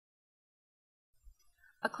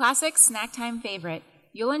A classic snack time favorite,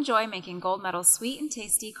 you'll enjoy making Gold Medal's sweet and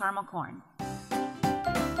tasty caramel corn.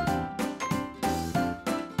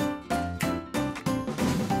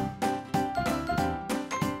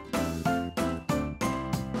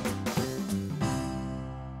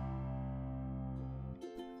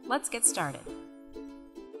 Let's get started.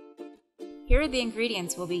 Here are the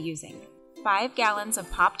ingredients we'll be using. 5 gallons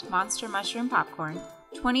of popped monster mushroom popcorn,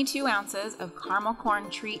 22 ounces of caramel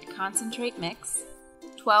corn treat concentrate mix,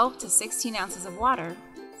 12 to 16 ounces of water,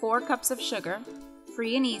 4 cups of sugar,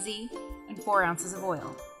 free and easy, and 4 ounces of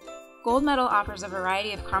oil. Gold Medal offers a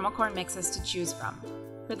variety of caramel corn mixes to choose from.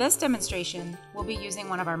 For this demonstration, we'll be using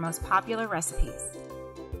one of our most popular recipes.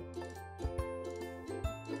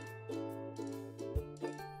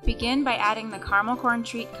 Begin by adding the caramel corn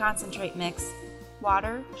treat concentrate mix,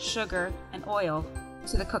 water, sugar, and oil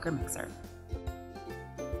to the cooker mixer.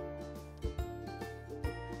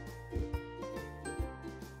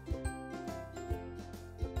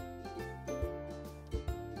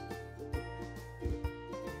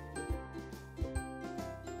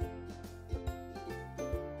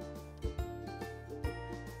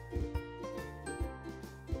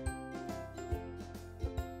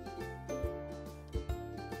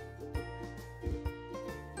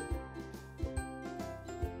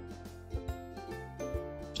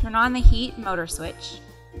 Turn on the heat motor switch,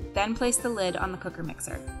 then place the lid on the cooker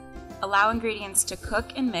mixer. Allow ingredients to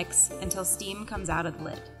cook and mix until steam comes out of the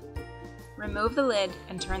lid. Remove the lid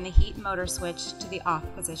and turn the heat motor switch to the off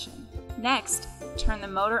position. Next, turn the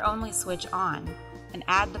motor only switch on and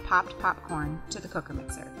add the popped popcorn to the cooker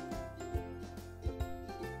mixer.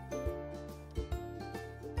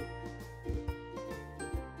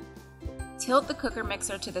 Tilt the cooker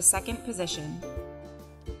mixer to the second position.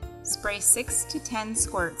 Spray 6 to 10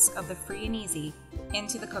 squirts of the free and easy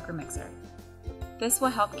into the cooker mixer. This will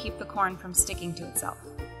help keep the corn from sticking to itself.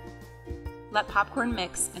 Let popcorn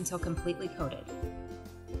mix until completely coated.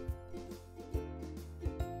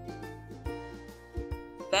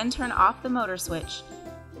 Then turn off the motor switch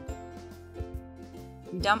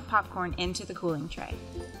and dump popcorn into the cooling tray.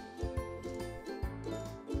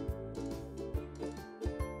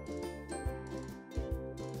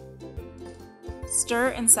 Stir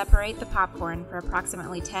and separate the popcorn for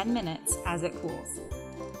approximately 10 minutes as it cools.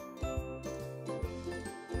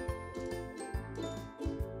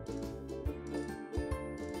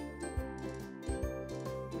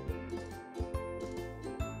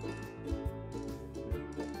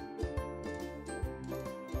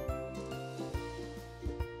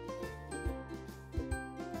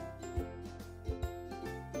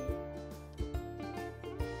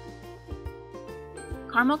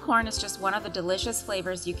 Caramel corn is just one of the delicious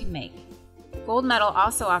flavors you can make. Gold Medal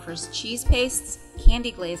also offers cheese pastes,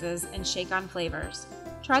 candy glazes, and shake-on flavors.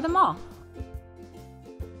 Try them all!